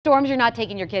storms, you're not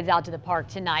taking your kids out to the park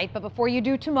tonight, but before you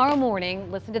do tomorrow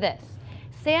morning, listen to this.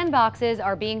 Sandboxes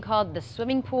are being called the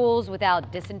swimming pools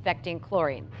without disinfecting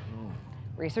chlorine.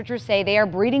 Researchers say they are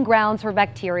breeding grounds for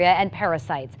bacteria and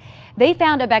parasites. They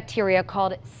found a bacteria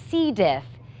called C. diff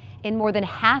in more than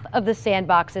half of the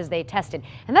sandboxes they tested.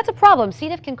 And that's a problem. C.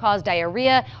 diff can cause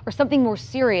diarrhea or something more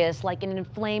serious like an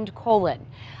inflamed colon.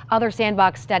 Other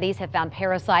sandbox studies have found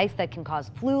parasites that can cause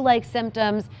flu-like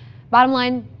symptoms. Bottom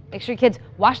line, make sure your kids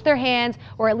wash their hands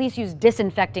or at least use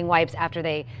disinfecting wipes after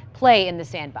they play in the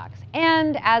sandbox.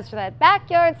 And as for that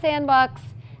backyard sandbox,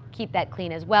 keep that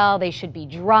clean as well. They should be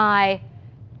dry.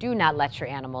 Do not let your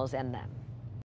animals in them.